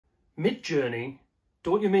Midjourney?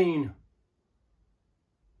 Don't you mean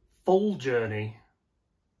full journey?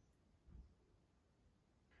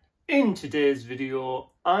 In today's video,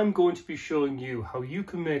 I'm going to be showing you how you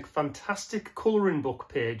can make fantastic colouring book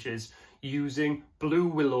pages using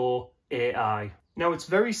BlueWillow AI. Now, it's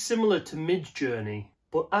very similar to Midjourney,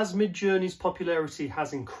 but as Midjourney's popularity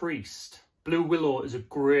has increased, BlueWillow is a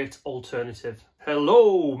great alternative.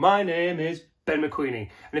 Hello, my name is Ben McQueenie,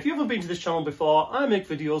 and if you haven't been to this channel before, I make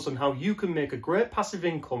videos on how you can make a great passive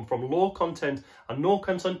income from low content and no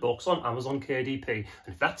content books on Amazon KDP. And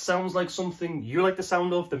if that sounds like something you like the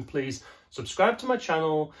sound of, then please subscribe to my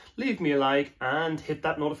channel, leave me a like and hit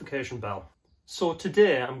that notification bell. So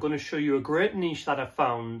today I'm going to show you a great niche that I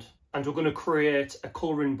found, and we're going to create a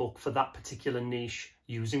colouring book for that particular niche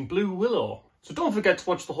using BlueWillow. So don't forget to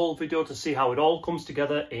watch the whole video to see how it all comes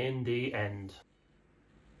together in the end.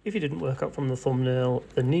 If you didn't work out from the thumbnail,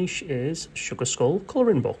 the niche is Sugar Skull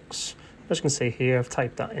colouring books. As you can see here, I've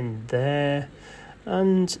typed that in there.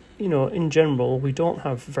 And, you know, in general, we don't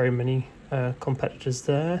have very many competitors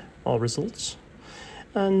there or results.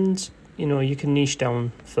 And, you know, you can niche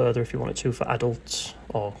down further if you wanted to for adults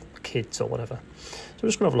or kids or whatever. So we're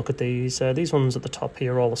just going to have a look at these. These ones at the top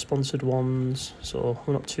here are all the sponsored ones, so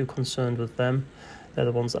we're not too concerned with them. They're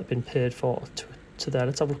the ones that have been paid for to there.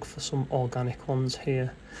 Let's have a look for some organic ones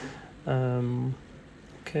here.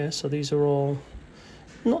 Okay, so these are all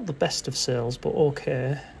not the best of sales, but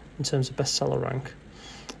okay in terms of bestseller rank.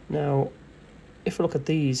 Now, if we look at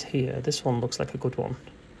these here, this one looks like a good one.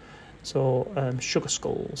 So, Sugar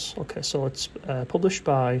Skulls. Okay, so it's published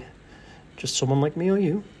by just someone like me or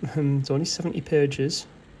you. It's only 70 pages,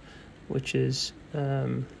 which is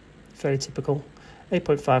very typical.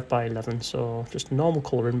 8.5 by 11, so just a normal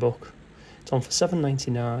colouring book. It's on for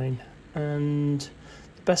 $7.99 and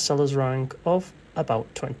the bestsellers rank of about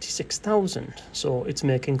 26,000. So it's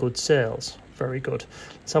making good sales. Very good.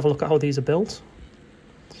 Let's have a look at how these are built.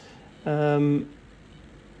 Sugar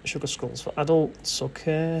Skulls for adults.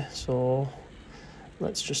 Okay, so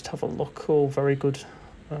let's just have a look. Oh, very good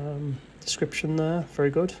description there. Very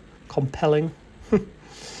good. Compelling.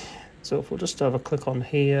 So if we'll just have a click on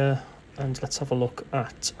here and let's have a look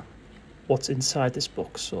at what's inside this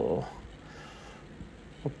book. So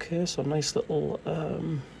okay, so nice little,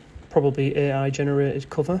 probably AI generated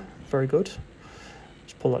cover. Very good.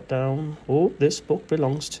 Just pull that down. Oh, this book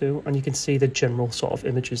belongs to, and you can see the general sort of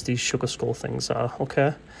images these Sugar Skull things are.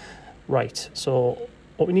 Okay, right. So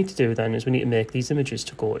what we need to do then is we need to make these images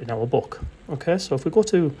to go in our book. Okay, so if we go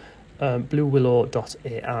to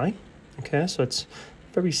bluewillow.ai, okay, so it's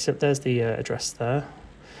very simple. There's the address there.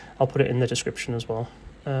 I'll put it in the description as well.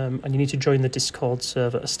 And you need to join the Discord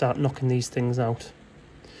server to start knocking these things out.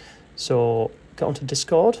 So get onto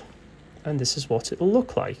Discord and this is what it'll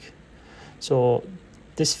look like. So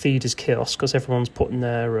this feed is chaos because everyone's putting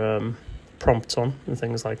their prompts on and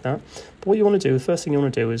things like that. But what you want to do, the first thing you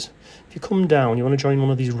want to do is if you come down, you want to join one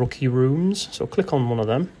of these rookie rooms. So click on one of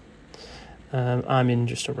them. I'm in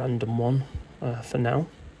just a random one for now.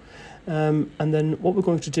 And then what we're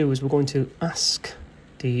going to do is we're going to ask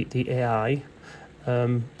the AI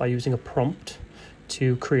by using a prompt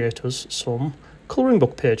to create us some colouring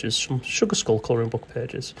book pages, some Sugar Skull colouring book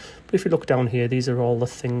pages. But if you look down here, these are all the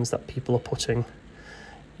things that people are putting,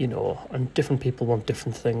 you know, and different people want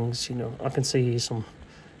different things. You know, I can see some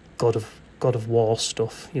God of War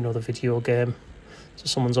stuff, you know, the video game. So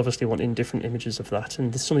someone's obviously wanting different images of that,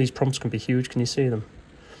 and some of these prompts can be huge. Can you see them?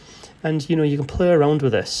 And you know, you can play around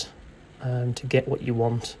with this to get what you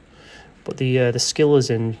want. But the skill is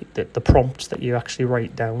in the prompt that you actually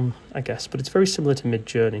write down, I guess. But it's very similar to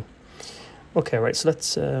Midjourney. Okay, right, so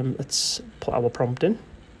let's put our prompt in.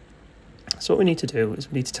 So what we need to do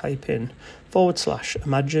is we need to type in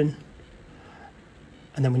 /imagine,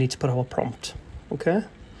 and then we need to put our prompt, okay?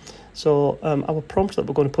 So our prompt that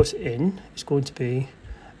we're going to put in is going to be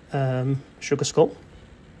Sugar Skull.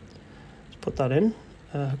 Let's put that in,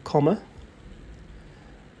 comma.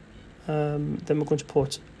 Then we're going to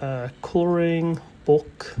put colouring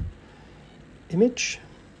book image,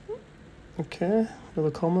 okay,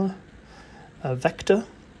 another comma. Vector,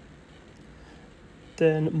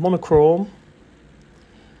 then monochrome,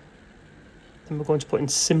 then we're going to put in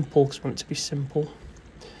simple because we want it to be simple,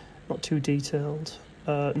 not too detailed,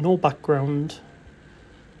 no background,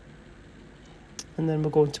 and then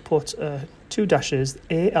we're going to put 2 dashes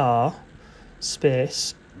AR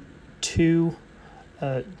space 2 ...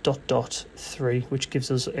 3, which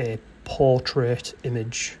gives us a portrait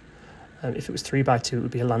image. If it was 3x2, it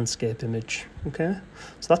would be a landscape image. Okay,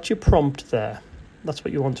 so that's your prompt there. That's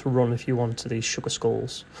what you want to run if you want to these Sugar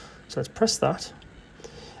Skulls. So let's press that.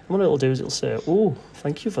 And what it'll do is it'll say, oh,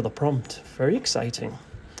 thank you for the prompt. Very exciting.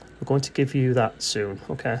 We're going to give you that soon.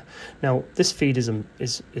 Okay. Now, this feed is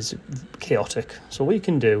chaotic. So what you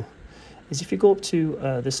can do is if you go up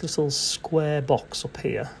to this little square box up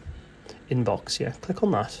here, inbox, yeah, click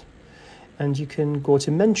on that. And you can go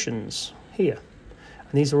to mentions here.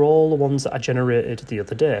 And these are all the ones that I generated the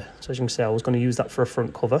other day. So as you can see, I was going to use that for a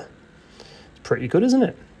front cover. It's pretty good, isn't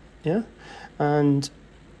it? Yeah. And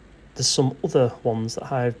there's some other ones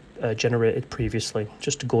that I've generated previously,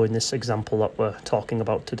 just to go in this example that we're talking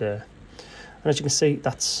about today. And as you can see,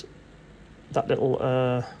 that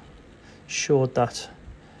little showed that.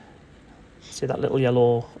 See, that little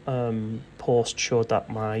yellow post showed that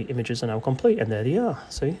my images are now complete, and there they are.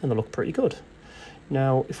 See, and they look pretty good.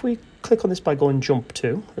 Now, if we click on this by going jump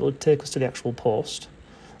to, it'll take us to the actual post.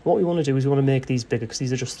 What we want to do is we want to make these bigger because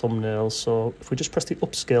these are just thumbnails. So if we just press the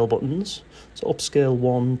upscale buttons, so upscale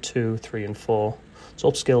 1, 2, 3, and 4. So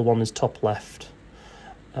upscale 1 is top left,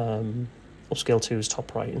 upscale 2 is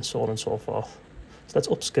top right, and so on and so forth. So let's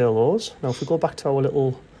upscale those. Now if we go back to our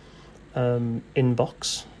little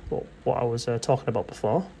inbox, what I was talking about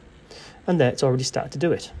before, and there it's already started to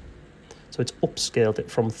do it. So it's upscaled it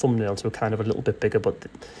from thumbnail to a kind of a little bit bigger, but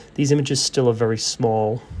these images still are very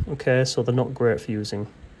small, okay, so they're not great for using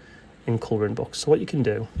in colouring books. So what you can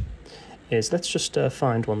do is let's just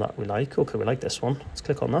find one that we like. Okay, we like this one. Let's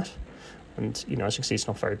click on that. And, you know, as you can see, it's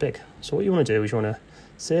not very big. So what you want to do is you want to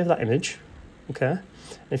save that image, okay?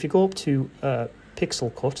 And if you go up to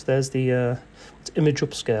Pixel Cut, there's the image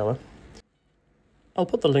upscaler. I'll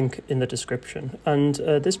put the link in the description. And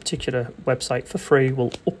this particular website, for free, will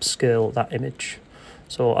upscale that image.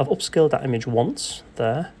 So I've upscaled that image once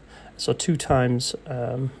there. So 2 times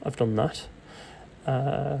I've done that.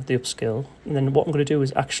 The upscale, and then what I'm going to do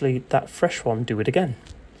is actually that fresh one do it again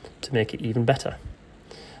to make it even better.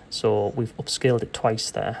 So we've upscaled it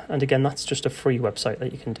twice there, and again that's just a free website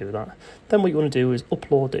that you can do that. Then what you want to do is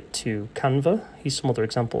upload it to Canva. Here's some other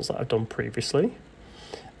examples that I've done previously.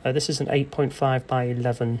 This is an 8.5 by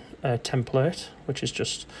 11 template, which is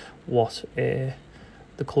just what the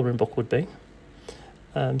colouring book would be.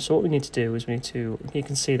 So what we need to do is you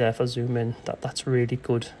can see there if I zoom in that's really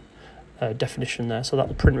good definition there, so that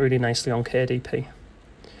will print really nicely on KDP.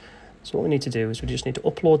 So what we need to do is we just need to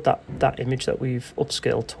upload that image that we've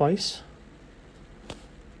upscaled twice.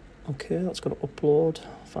 Okay, that's going to upload,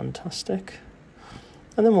 fantastic.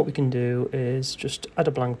 And then what we can do is just add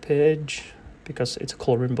a blank page, because it's a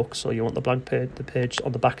colouring book, so you want the blank page, the page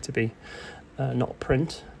on the back to be not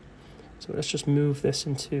print. So let's just move this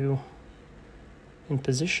in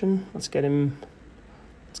position. Let's get him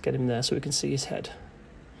there so we can see his head.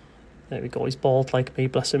 There we go, he's bald like me,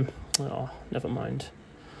 bless him. Oh, never mind.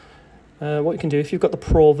 What you can do, if you've got the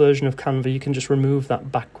Pro version of Canva, you can just remove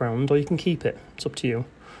that background, or you can keep it. It's up to you.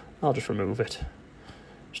 I'll just remove it,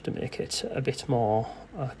 just to make it a bit more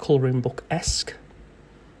colouring book-esque.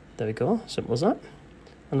 There we go, simple as that.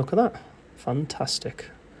 And look at that,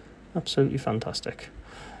 fantastic. Absolutely fantastic.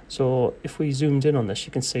 So if we zoomed in on this,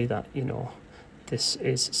 you can see that, you know, this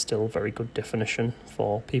is still very good definition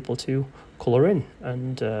for people to colour in.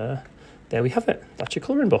 And there we have it. That's your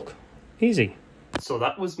colouring book. Easy. So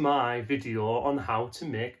that was my video on how to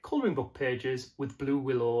make colouring book pages with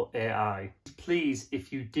BlueWillow AI. Please,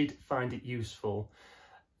 if you did find it useful,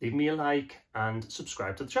 leave me a like and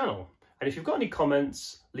subscribe to the channel. And if you've got any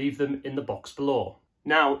comments, leave them in the box below.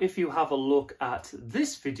 Now, if you have a look at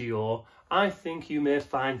this video, I think you may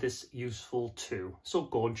find this useful too. So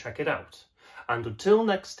go and check it out. And until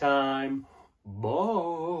next time,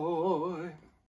 bye.